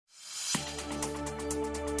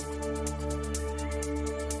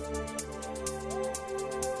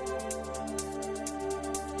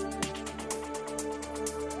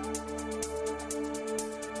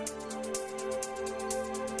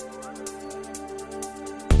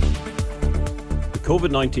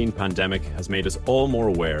COVID-19 pandemic has made us all more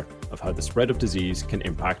aware of how the spread of disease can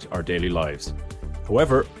impact our daily lives.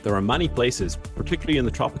 However, there are many places, particularly in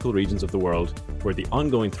the tropical regions of the world, where the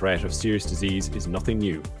ongoing threat of serious disease is nothing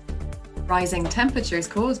new. Rising temperatures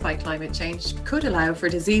caused by climate change could allow for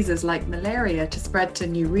diseases like malaria to spread to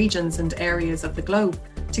new regions and areas of the globe.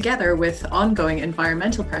 Together with ongoing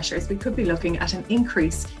environmental pressures, we could be looking at an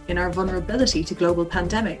increase in our vulnerability to global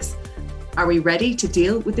pandemics. Are we ready to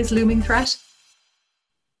deal with this looming threat?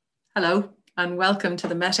 Hello, and welcome to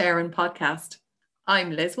the Met Éireann podcast. I'm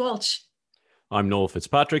Liz Walsh. I'm Noel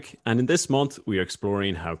Fitzpatrick, and in this month we are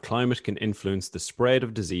exploring how climate can influence the spread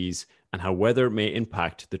of disease and how weather may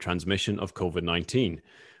impact the transmission of COVID-19.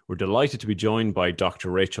 We're delighted to be joined by Dr.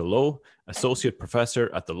 Rachel Lowe, Associate Professor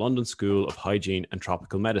at the London School of Hygiene and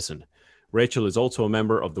Tropical Medicine. Rachel is also a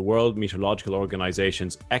member of the World Meteorological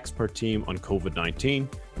Organization's expert team on COVID-19,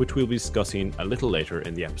 which we'll be discussing a little later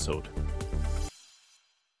in the episode.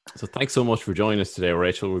 So thanks so much for joining us today,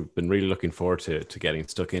 Rachel. We've been really looking forward to getting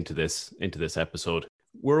stuck into this episode.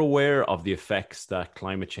 We're aware of the effects that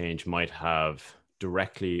climate change might have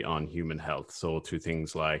directly on human health. So through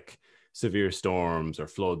things like severe storms or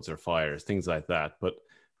floods or fires, things like that. But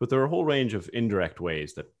there are a whole range of indirect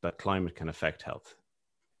ways that climate can affect health.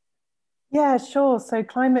 Yeah, sure. So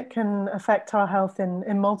climate can affect our health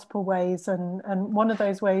in multiple ways. And one of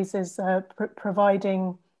those ways is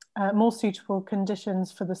providing more suitable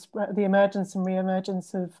conditions for the emergence and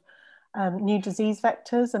re-emergence of new disease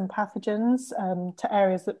vectors and pathogens to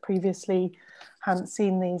areas that previously hadn't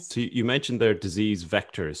seen these. So you mentioned they're disease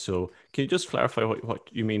vectors. So can you just clarify what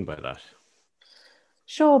you mean by that?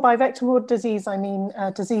 Sure. By vector-borne disease, I mean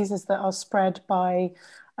diseases that are spread by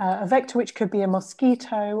a vector, which could be a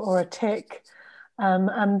mosquito or a tick.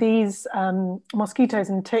 And these mosquitoes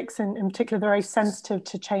and ticks in particular, they're very sensitive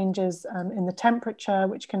to changes in the temperature,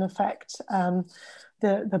 which can affect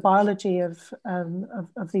the biology of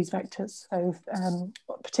these vectors. So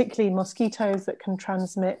particularly mosquitoes that can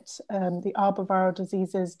transmit the arboviral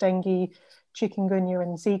diseases, dengue, chikungunya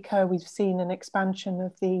and Zika. We've seen an expansion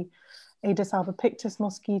of the Aedes albopictus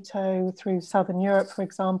mosquito through Southern Europe, for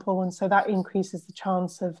example. And so that increases the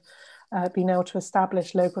chance of being able to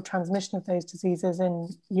establish local transmission of those diseases in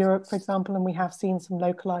Europe, for example. And we have seen some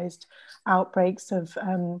localized outbreaks of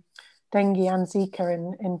dengue and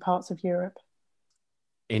Zika in parts of Europe.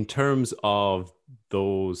 In terms of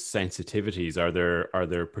those sensitivities, are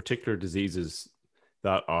there particular diseases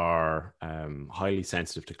that are highly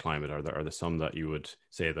sensitive to climate? Are there some that you would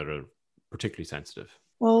say that are particularly sensitive?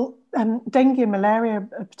 Well, dengue and malaria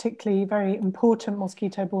are particularly very important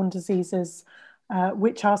mosquito-borne diseases,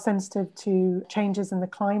 which are sensitive to changes in the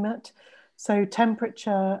climate. So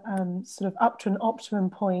temperature sort of up to an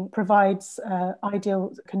optimum point provides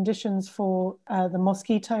ideal conditions for the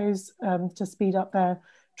mosquitoes to speed up their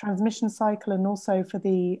transmission cycle and also for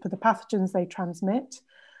the pathogens they transmit.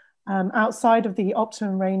 Outside of the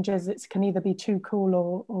optimum ranges, it can either be too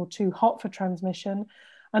cool or too hot for transmission.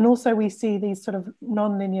 And also we see these sort of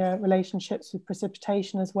non-linear relationships with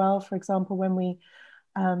precipitation as well. For example, when we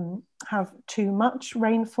have too much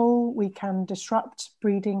rainfall, we can disrupt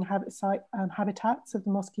breeding habitats of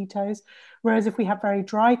the mosquitoes. Whereas if we have very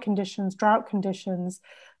dry conditions, drought conditions,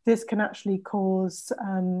 this can actually cause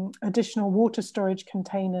additional water storage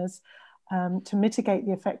containers to mitigate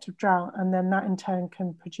the effect of drought, and then that in turn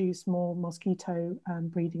can produce more mosquito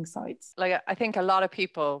breeding sites. Like, I think a lot of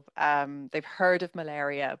people they've heard of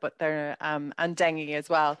malaria, but they're and dengue as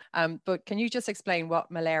well. But can you just explain what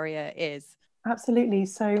malaria is? Absolutely.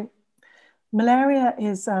 So, malaria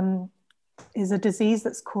is a disease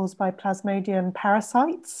that's caused by Plasmodium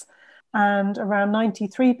parasites, and around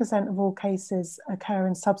 93% of all cases occur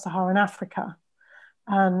in sub-Saharan Africa.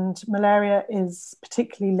 And malaria is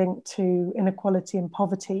particularly linked to inequality and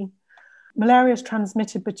poverty. Malaria is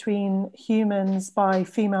transmitted between humans by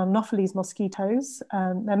female Anopheles mosquitoes.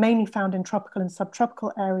 They're mainly found in tropical and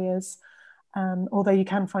subtropical areas, although you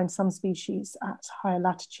can find some species at higher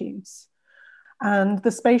latitudes. And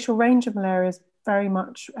the spatial range of malaria is very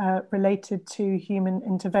much related to human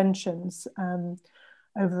interventions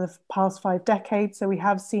over the past 5 decades. So we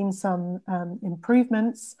have seen some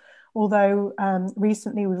improvements, although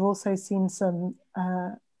recently we've also seen some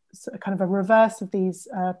kind of a reverse of these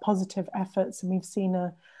positive efforts, and we've seen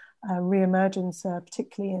a re-emergence,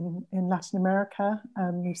 particularly in Latin America.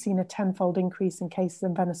 We've seen a 10-fold increase in cases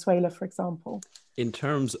in Venezuela, for example. In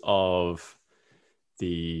terms of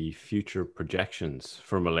the future projections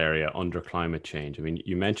for malaria under climate change, I mean,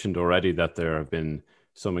 you mentioned already that there have been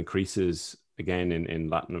some increases again in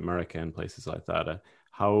Latin America and places like that.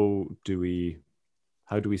 How do we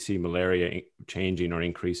how do we see malaria changing or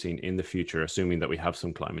increasing in the future, assuming that we have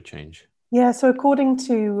some climate change? Yeah, so according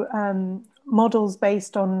to models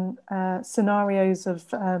based on scenarios of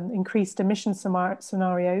increased emission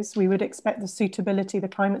scenarios, we would expect the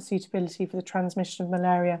climate suitability for the transmission of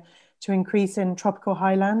malaria to increase in tropical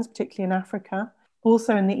highlands, particularly in Africa,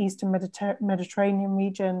 also in the Eastern Mediterranean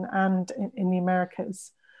region and in the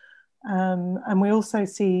Americas. And we also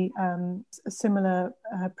see similar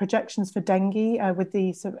projections for dengue with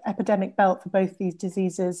the sort of epidemic belt for both these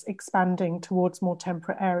diseases expanding towards more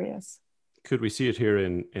temperate areas. Could we see it here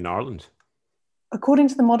in Ireland? According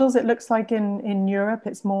to the models, it looks like in Europe,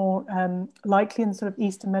 it's more likely in the sort of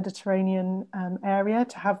Eastern Mediterranean area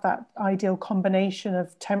to have that ideal combination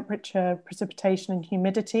of temperature, precipitation, and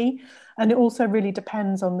humidity. And it also really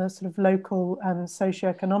depends on the sort of local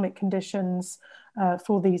socioeconomic conditions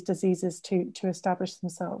for these diseases to establish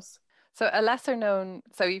themselves. So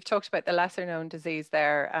you've talked about the lesser known disease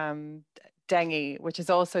there, dengue, which is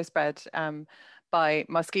also spread by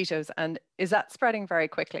mosquitoes. And is that spreading very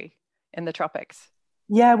quickly in the tropics?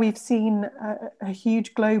 Yeah, we've seen a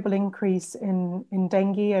huge global increase in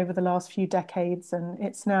dengue over the last few decades, and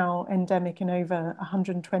it's now endemic in over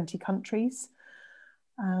 120 countries.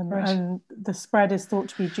 Right. And the spread is thought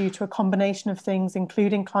to be due to a combination of things,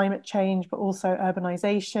 including climate change, but also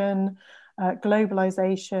urbanization,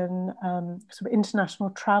 globalization, sort of international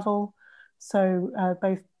travel. So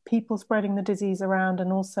both people spreading the disease around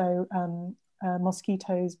and also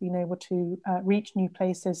mosquitoes being able to reach new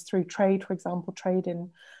places through trade. For example, trade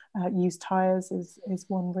in used tires is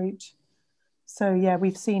one route. So yeah,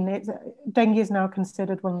 we've seen it. Dengue is now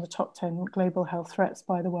considered one of the top 10 global health threats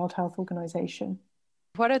by the World Health Organization.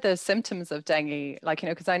 What are the symptoms of dengue?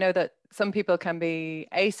 Because I know that some people can be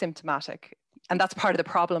asymptomatic, and that's part of the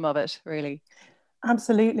problem of it, really.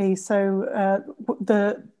 Absolutely. So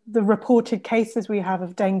the reported cases we have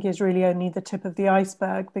of dengue is really only the tip of the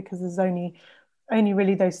iceberg, because there's only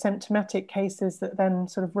really those symptomatic cases that then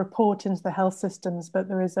sort of report into the health systems. But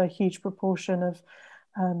there is a huge proportion of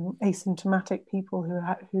asymptomatic people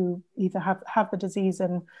who either have the disease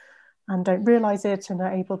and don't realize it and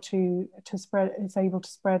are able to spread. It's able to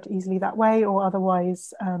spread easily that way, or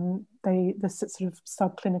otherwise the sort of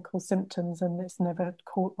subclinical symptoms, and it's never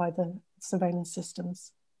caught by the surveillance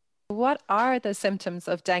systems. What are the symptoms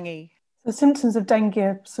of dengue? The symptoms of dengue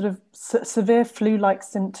are sort of severe flu-like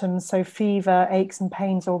symptoms, so fever, aches and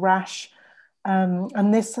pains, or rash.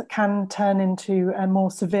 And this can turn into a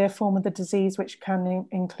more severe form of the disease, which can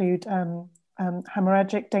include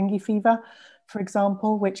hemorrhagic dengue fever, for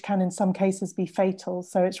example, which can in some cases be fatal.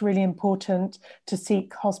 So it's really important to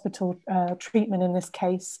seek hospital treatment in this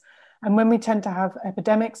case. And when we tend to have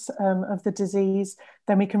epidemics of the disease,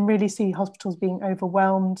 then we can really see hospitals being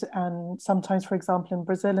overwhelmed. And sometimes, for example, in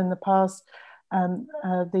Brazil in the past,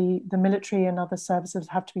 the military and other services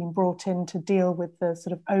have to be brought in to deal with the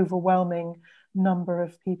sort of overwhelming number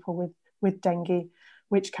of people with dengue,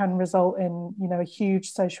 which can result in, a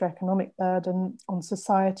huge socioeconomic burden on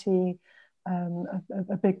society,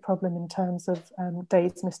 a big problem in terms of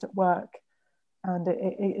days missed at work. And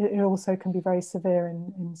it also can be very severe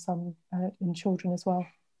in some in children as well.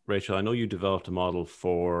 Rachel, I know you developed a model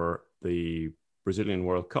for the Brazilian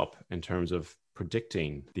World Cup in terms of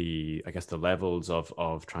predicting the levels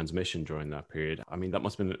of transmission during that period. I mean, that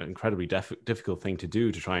must have been an incredibly difficult thing to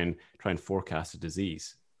do, to try and forecast a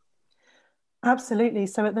disease. Absolutely.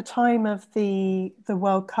 So at the time of the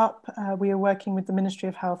World Cup, we were working with the Ministry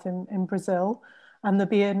of Health in Brazil, and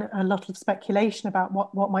there'd been a lot of speculation about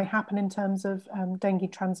what might happen in terms of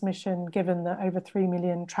dengue transmission, given that over 3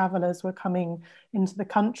 million travellers were coming into the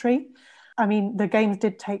country. I mean, the games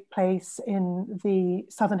did take place in the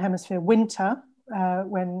Southern Hemisphere winter,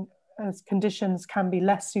 when conditions can be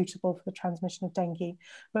less suitable for the transmission of dengue.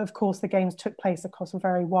 But of course, the games took place across a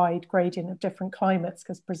very wide gradient of different climates,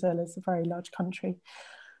 because Brazil is a very large country.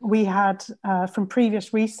 We had, from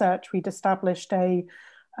previous research, we'd established a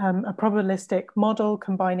probabilistic model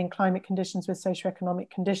combining climate conditions with socioeconomic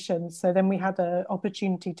conditions. So then we had the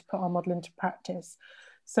opportunity to put our model into practice.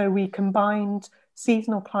 So we combined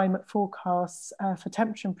seasonal climate forecasts for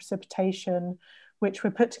temperature and precipitation, which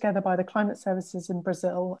were put together by the climate services in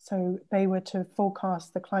Brazil. So they were to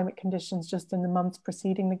forecast the climate conditions just in the months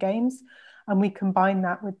preceding the games. And we combined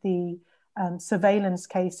that with the surveillance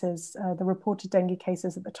cases, the reported dengue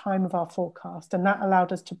cases at the time of our forecast. And that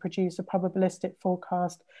allowed us to produce a probabilistic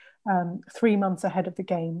forecast 3 months ahead of the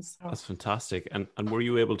games. That's fantastic. And were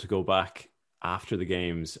you able to go back after the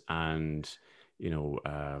games and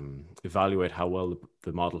evaluate how well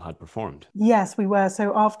the model had performed? Yes, we were.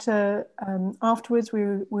 So afterwards, we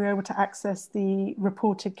were able to access the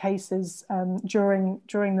reported cases during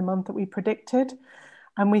the month that we predicted.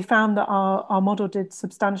 And we found that our model did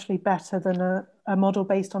substantially better than a model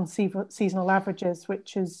based on seasonal averages,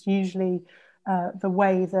 which is usually the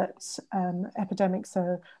way that epidemics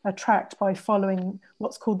are tracked, by following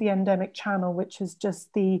what's called the endemic channel, which is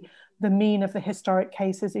just the mean of the historic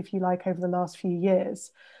cases, if you like, over the last few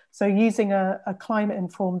years. So using a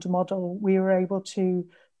climate-informed model, we were able to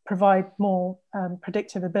provide more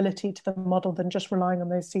predictive ability to the model than just relying on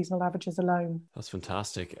those seasonal averages alone. That's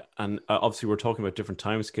fantastic. And obviously we're talking about different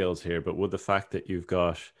timescales here, but would the fact that you've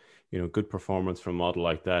got good performance from a model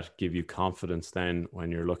like that give you confidence then when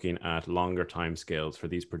you're looking at longer timescales for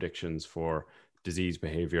these predictions for disease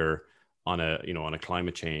behavior on a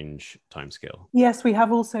climate change timescale? Yes, we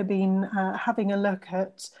have also been having a look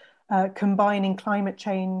at combining climate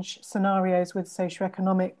change scenarios with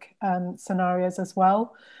socioeconomic scenarios as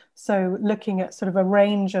well. So looking at sort of a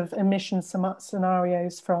range of emission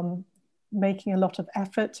scenarios, from making a lot of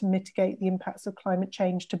effort to mitigate the impacts of climate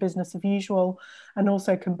change to business as usual, and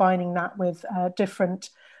also combining that with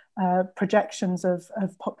different projections of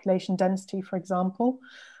population density, for example.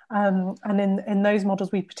 And in those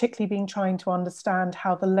models, we've particularly been trying to understand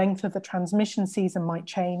how the length of the transmission season might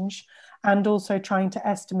change, and also trying to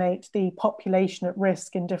estimate the population at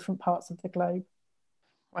risk in different parts of the globe.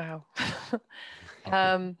 Wow.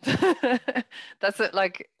 That's it.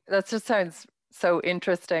 Like, that just sounds so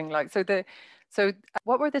interesting. Like, so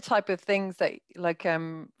what were the type of things that, like,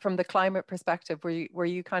 from the climate perspective, were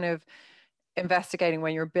you kind of investigating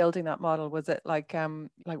when you're building that model? Was it like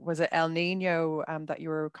was it El Nino that you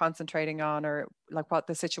were concentrating on, or like what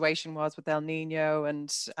the situation was with El Nino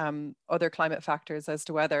and other climate factors as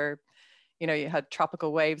to whether you had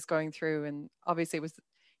tropical waves going through? And obviously it was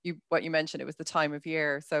what you mentioned, it was the time of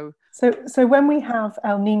year. So when we have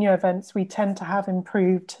El Nino events, we tend to have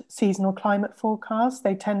improved seasonal climate forecasts.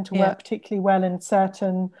 They tend to work particularly well in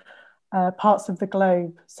certain parts of the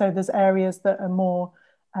globe. So there's areas that are more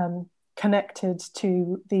connected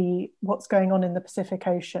to what's going on in the Pacific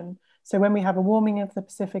Ocean. So when we have a warming of the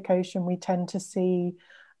Pacific Ocean, we tend to see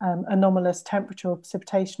anomalous temperature or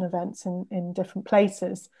precipitation events in different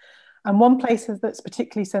places. And one place that's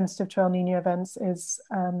particularly sensitive to El Nino events is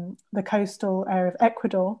the coastal area of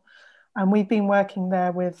Ecuador. And we've been working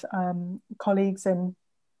there with colleagues in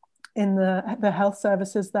the health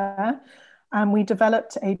services there. And we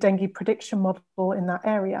developed a dengue prediction model in that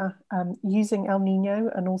area using El Nino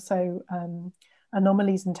and also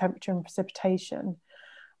anomalies in temperature and precipitation.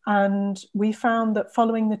 And we found that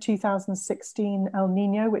following the 2016 El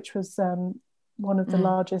Nino, which was one of the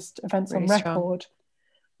largest events really on record,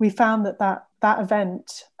 we found that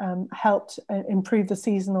event helped improve the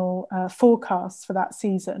seasonal forecasts for that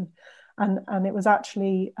season. And it was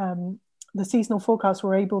actually, the seasonal forecasts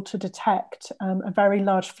were able to detect a very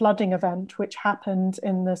large flooding event, which happened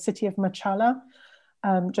in the city of Machala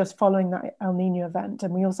just following that El Nino event.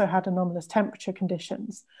 And we also had anomalous temperature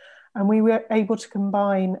conditions. And we were able to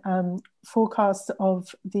combine forecasts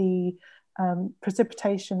of the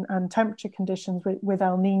precipitation and temperature conditions with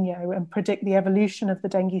El Nino and predict the evolution of the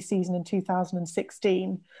dengue season in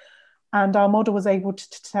 2016. And our model was able to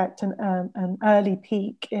detect an early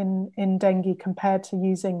peak in dengue compared to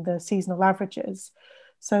using the seasonal averages.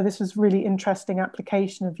 So this was really interesting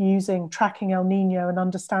application of tracking El Nino and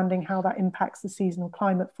understanding how that impacts the seasonal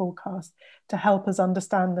climate forecast to help us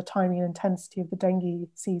understand the timing and intensity of the dengue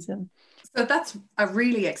season. So that's a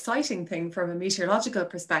really exciting thing from a meteorological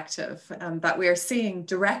perspective, that we are seeing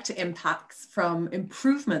direct impacts from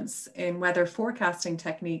improvements in weather forecasting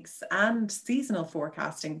techniques and seasonal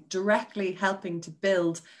forecasting, directly helping to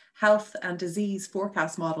build health and disease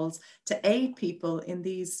forecast models to aid people in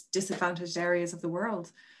these disadvantaged areas of the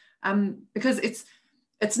world. Because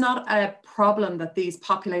it's not a problem that these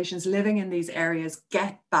populations living in these areas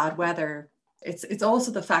get bad weather. It's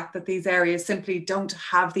also the fact that these areas simply don't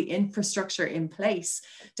have the infrastructure in place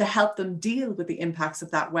to help them deal with the impacts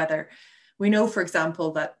of that weather. We know, for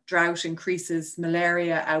example, that drought increases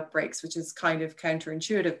malaria outbreaks, which is kind of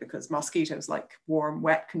counterintuitive because mosquitoes like warm,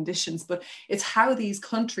 wet conditions, but it's how these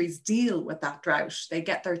countries deal with that drought. They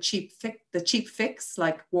get their cheap fix,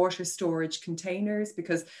 like water storage containers,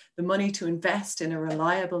 because the money to invest in a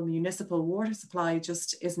reliable municipal water supply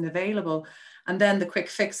just isn't available. And then the quick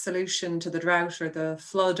fix solution to the drought or the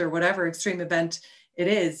flood or whatever extreme event it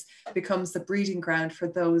is becomes the breeding ground for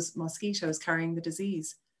those mosquitoes carrying the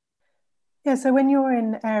disease. Yeah, so when you're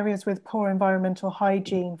in areas with poor environmental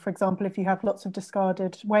hygiene, for example, if you have lots of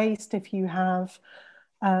discarded waste, if you have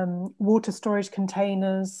water storage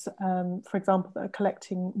containers, for example, that are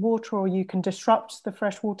collecting water, or you can disrupt the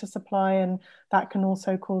freshwater supply, and that can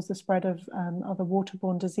also cause the spread of other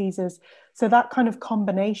waterborne diseases. So that kind of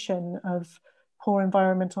combination of poor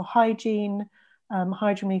environmental hygiene,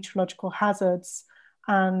 hydrometeorological hazards,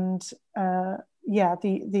 and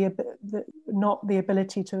not the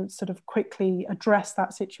ability to sort of quickly address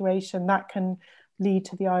that situation, that can lead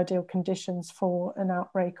to the ideal conditions for an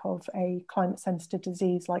outbreak of a climate sensitive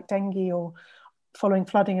disease like dengue, or following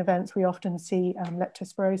flooding events, we often see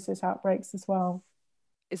leptospirosis outbreaks as well.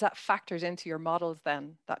 Is that factored into your models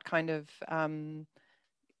then, that kind of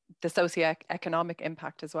the socioeconomic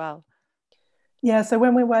impact as well? Yeah, so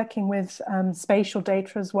when we're working with spatial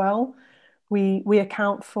data as well, we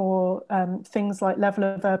account for things like level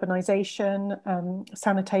of urbanization,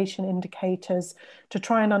 sanitation indicators, to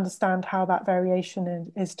try and understand how that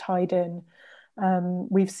variation is tied in.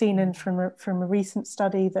 We've seen from a recent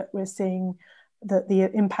study that we're seeing that the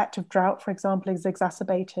impact of drought, for example, is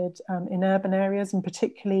exacerbated in urban areas, and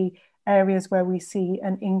particularly areas where we see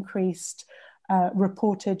an increased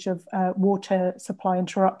reportage of water supply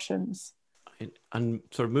interruptions. And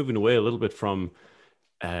sort of moving away a little bit from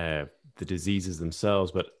the diseases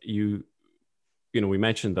themselves, but we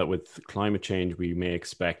mentioned that with climate change, we may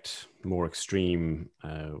expect more extreme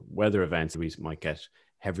weather events. We might get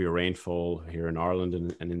heavier rainfall here in Ireland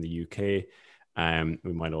and in the UK.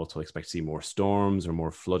 We might also expect to see more storms or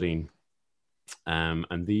more flooding.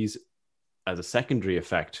 And these, as a secondary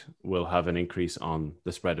effect, will have an increase on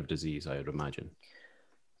the spread of disease, I would imagine.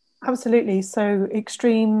 Absolutely. So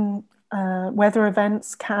extreme weather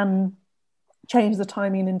events can change the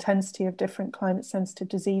timing and intensity of different climate sensitive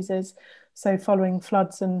diseases. So following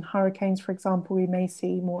floods and hurricanes, for example, we may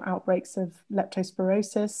see more outbreaks of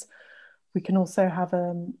leptospirosis. We can also have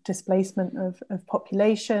displacement of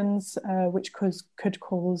populations, which could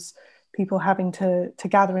cause people having to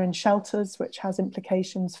gather in shelters, which has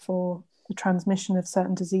implications for the transmission of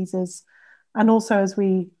certain diseases. And also, as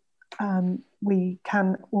we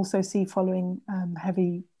can also see following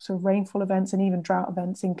heavy sort of rainfall events and even drought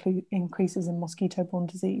events, include increases in mosquito-borne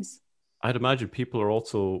disease. I'd imagine people are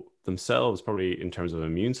also themselves, probably in terms of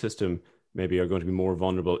immune system, maybe are going to be more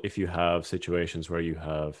vulnerable if you have situations where you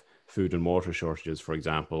have food and water shortages, for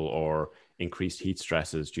example, or increased heat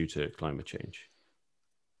stresses due to climate change.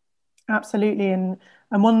 Absolutely. And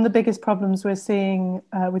one of the biggest problems we're seeing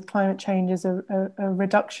with climate change is a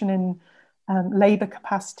reduction in labour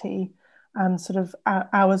capacity and sort of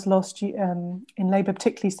hours lost in labour,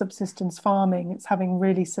 particularly subsistence farming. It's having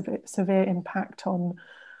really severe impact on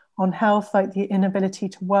health, like the inability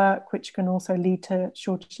to work, which can also lead to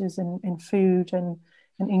shortages in food and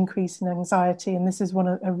an increase in anxiety. And this is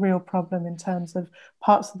a real problem in terms of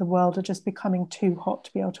parts of the world are just becoming too hot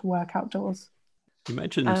to be able to work outdoors. You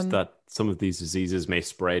mentioned that some of these diseases may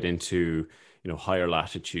spread into, higher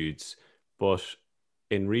latitudes, but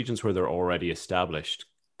in regions where they're already established,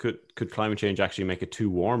 could climate change actually make it too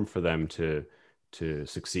warm for them to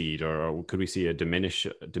succeed, or could we see a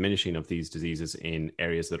diminishing of these diseases in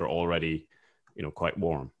areas that are already, quite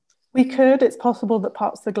warm? We could. It's possible that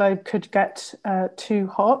parts of the globe could get too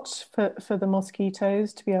hot for the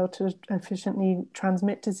mosquitoes to be able to efficiently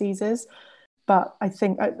transmit diseases. But I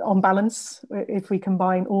think on balance, if we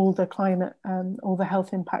combine all the climate, all the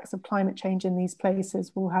health impacts of climate change in these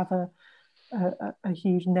places, we'll have a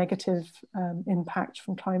huge negative impact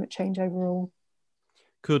from climate change overall.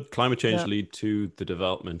 Could climate change lead to the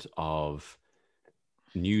development of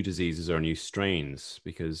new diseases or new strains?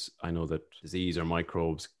 Because I know that disease or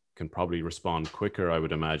microbes can probably respond quicker, I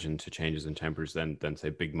would imagine, to changes in temperatures than say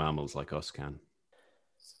big mammals like us can.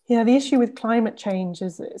 Yeah, the issue with climate change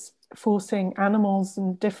is it's forcing animals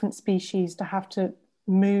and different species to have to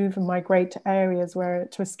move and migrate to areas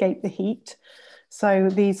to escape the heat. So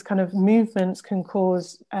these kind of movements can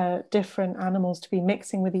cause different animals to be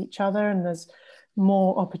mixing with each other, and there's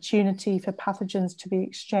more opportunity for pathogens to be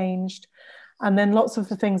exchanged. And then lots of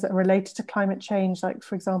the things that are related to climate change, like,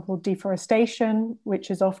 for example, deforestation,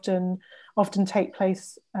 which is often take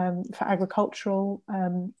place for agricultural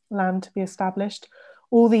land to be established.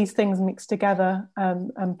 All these things mix together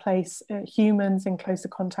and place humans in closer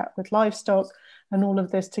contact with livestock, and all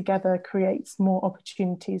of this together creates more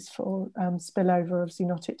opportunities for spillover of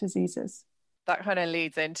zoonotic diseases. That kind of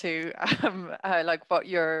leads into like what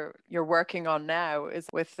you're working on now is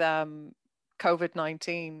with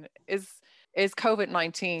COVID-19. Is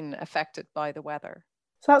COVID-19 affected by the weather?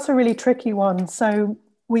 So that's a really tricky one. So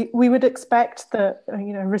we would expect that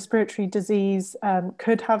respiratory disease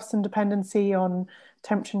could have some dependency on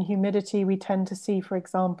temperature and humidity. We tend to see, for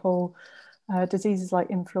example, Diseases like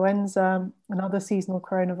influenza and other seasonal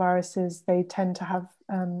coronaviruses, they tend to have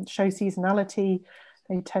show seasonality.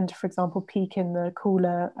 They tend to, for example, peak in the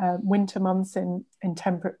cooler winter months in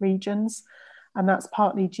temperate regions. And that's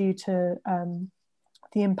partly due to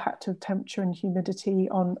the impact of temperature and humidity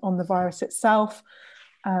on the virus itself,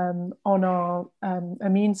 on our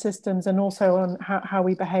immune systems, and also on how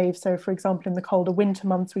we behave. So, for example, in the colder winter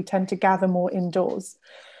months, we tend to gather more indoors.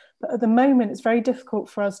 But at the moment, it's very difficult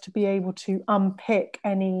for us to be able to unpick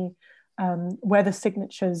any weather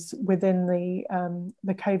signatures within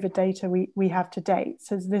the COVID data we have to date.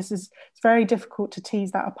 So it's very difficult to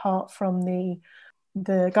tease that apart from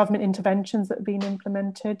the government interventions that have been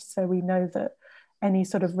implemented. So we know that any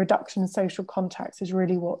sort of reduction in social contacts is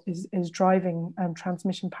really what is driving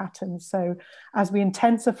transmission patterns. So as we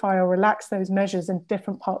intensify or relax those measures in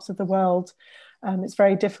different parts of the world, it's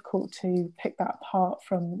very difficult to pick that apart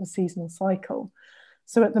from the seasonal cycle.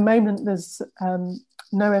 So at the moment, there's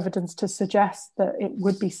no evidence to suggest that it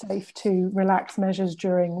would be safe to relax measures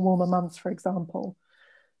during warmer months, for example.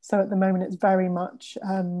 So at the moment, it's very much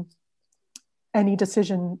any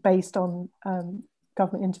decision based on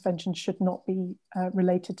government intervention should not be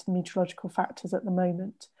related to the meteorological factors at the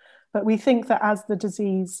moment. But we think that as the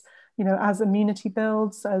disease, as immunity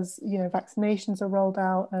builds, as vaccinations are rolled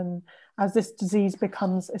out, and as this disease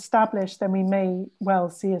becomes established, then we may well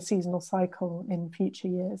see a seasonal cycle in future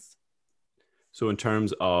years. So in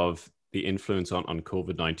terms of the influence on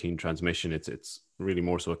COVID-19 transmission, it's really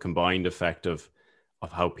more so a combined effect of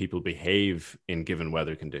how people behave in given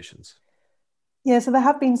weather conditions. Yeah, so there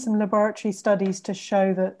have been some laboratory studies to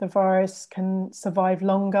show that the virus can survive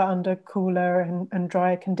longer under cooler and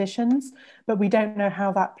drier conditions, but we don't know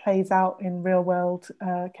how that plays out in real world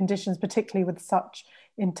conditions, particularly with such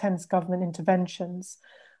intense government interventions.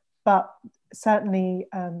 But certainly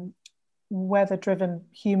weather-driven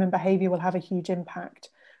human behaviour will have a huge impact.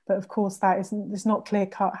 But of course, it's not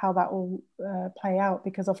clear-cut how that will play out,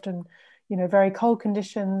 because often, very cold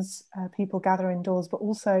conditions, people gather indoors, but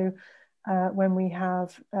also when we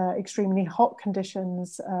have extremely hot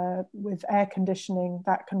conditions with air conditioning,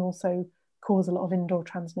 that can also cause a lot of indoor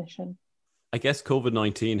transmission. I guess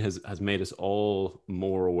COVID-19 has made us all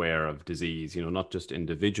more aware of disease, not just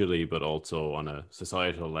individually, but also on a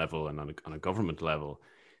societal level and on a government level.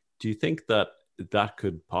 Do you think that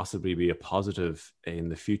could possibly be a positive in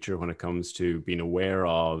the future when it comes to being aware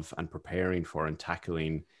of and preparing for and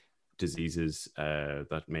tackling diseases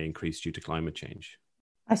that may increase due to climate change?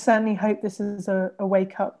 I certainly hope this is a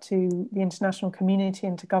wake up to the international community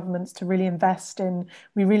and to governments to really invest in.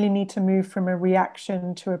 We really need to move from a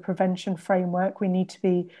reaction to a prevention framework. We need to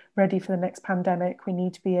be ready for the next pandemic. We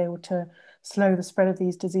need to be able to slow the spread of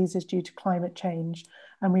these diseases due to climate change.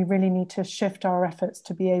 And we really need to shift our efforts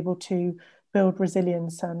to be able to build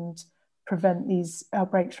resilience and prevent these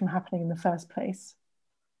outbreaks from happening in the first place.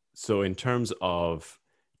 So in terms of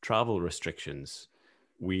travel restrictions,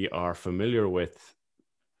 we are familiar with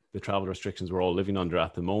the travel restrictions we're all living under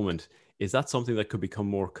at the moment. Is that something that could become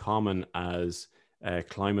more common as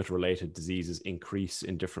climate-related diseases increase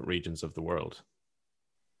in different regions of the world?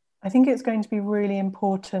 I think it's going to be really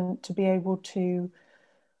important to be able to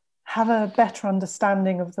have a better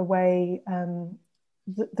understanding of the way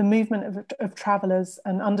the movement of travellers,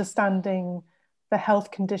 and understanding the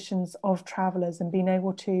health conditions of travellers, and being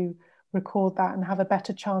able to record that and have a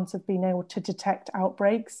better chance of being able to detect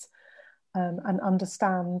outbreaks. And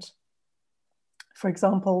understand, for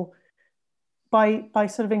example, by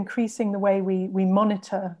sort of increasing the way we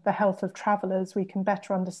monitor the health of travellers, we can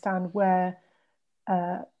better understand where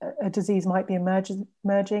a disease might be emerging,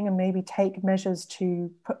 and maybe take measures to,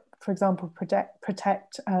 for example,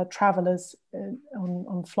 protect travellers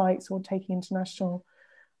on flights or taking international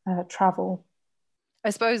travel.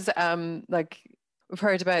 I suppose, we've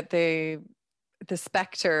heard about the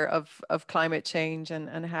spectre of climate change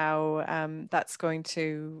and how that's going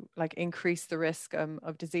to increase the risk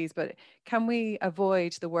of disease. But can we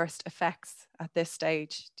avoid the worst effects at this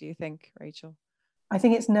stage, do you think, Rachel? I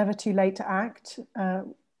think it's never too late to act.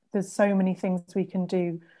 There's so many things we can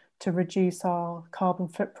do to reduce our carbon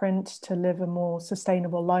footprint, to live a more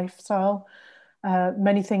sustainable lifestyle.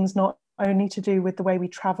 Many things not only to do with the way we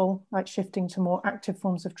travel, like shifting to more active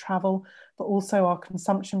forms of travel, but also our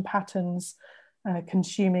consumption patterns,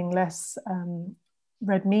 consuming less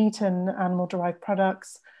red meat and animal-derived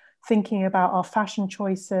products, thinking about our fashion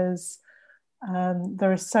choices.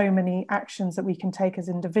 There are so many actions that we can take as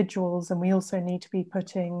individuals, and we also need to be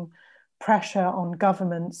putting pressure on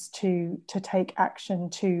governments to take action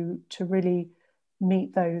to really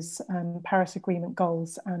meet those Paris Agreement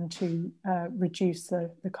goals and to reduce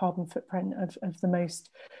the carbon footprint of the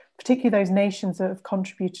most, particularly those nations that have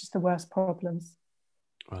contributed to the worst problems.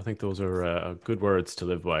 Well, I think those are good words to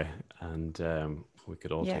live by, and we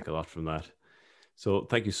could all take a lot from that. So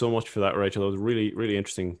thank you so much for that, Rachel. It was a really, really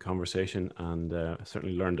interesting conversation, and I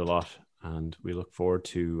certainly learned a lot, and we look forward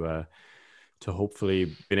to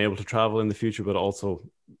hopefully being able to travel in the future, but also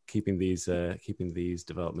keeping these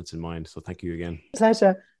developments in mind. So thank you again.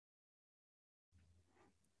 Pleasure.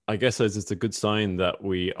 I guess it's a good sign that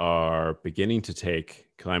we are beginning to take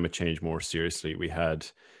climate change more seriously. We had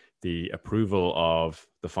the approval of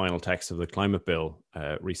the final text of the climate bill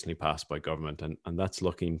recently passed by government, and that's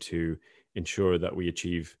looking to ensure that we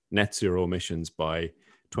achieve net zero emissions by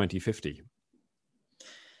 2050.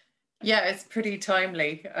 Yeah, it's pretty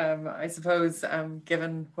timely, I suppose,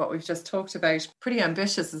 given what we've just talked about. Pretty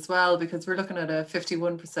ambitious as well, because we're looking at a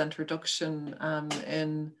 51% reduction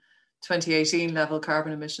in 2018 level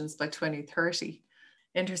carbon emissions by 2030.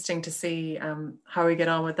 Interesting to see how we get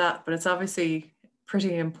on with that, but it's obviously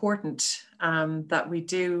pretty important that we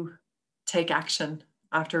do take action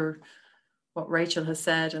after what Rachel has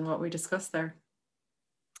said and what we discussed there.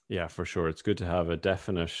 Yeah, for sure. It's good to have a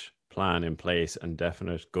definite plan in place and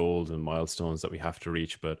definite goals and milestones that we have to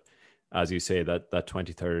reach. But as you say, that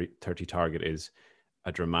 2030 target is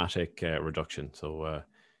a dramatic reduction. So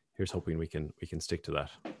here's hoping we can stick to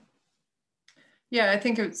that. Yeah, I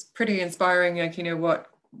think it's pretty inspiring, like, you know, what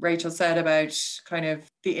Rachel said about kind of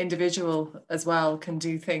the individual as well can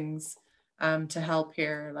do things to help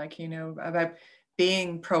here, like, you know, about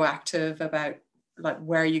being proactive, about like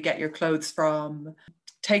where you get your clothes from,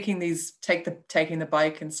 taking the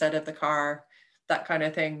bike instead of the car, that kind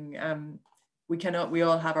of thing. We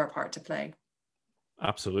all have our part to play.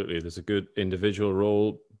 Absolutely. There's a good individual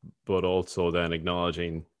role, but also then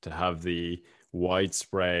acknowledging to have the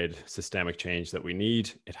widespread systemic change that we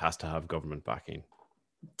need, it has to have government backing.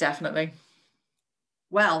 Definitely.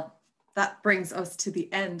 Well, that brings us to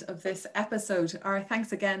the end of this episode. Our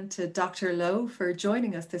thanks again to Dr. Lowe for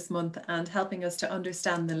joining us this month and helping us to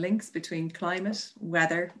understand the links between climate,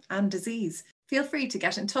 weather and disease. Feel free to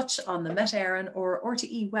get in touch on the Met Éireann or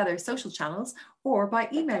RTE Weather social channels, or by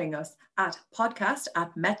emailing us at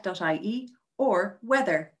podcast@met.ie or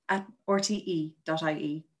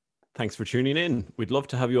weather@rte.ie. Thanks for tuning in. We'd love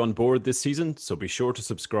to have you on board this season, so be sure to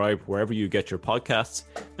subscribe wherever you get your podcasts,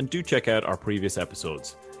 and do check out our previous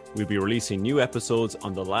episodes. We'll be releasing new episodes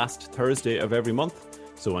on the last Thursday of every month.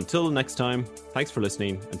 So until next time, thanks for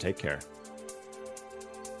listening and take care.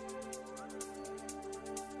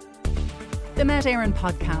 The Met Éireann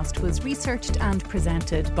podcast was researched and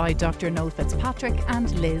presented by Dr. Noel Fitzpatrick and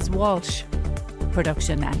Liz Walsh.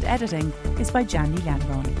 Production and editing is by Gianni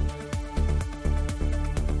Lenron.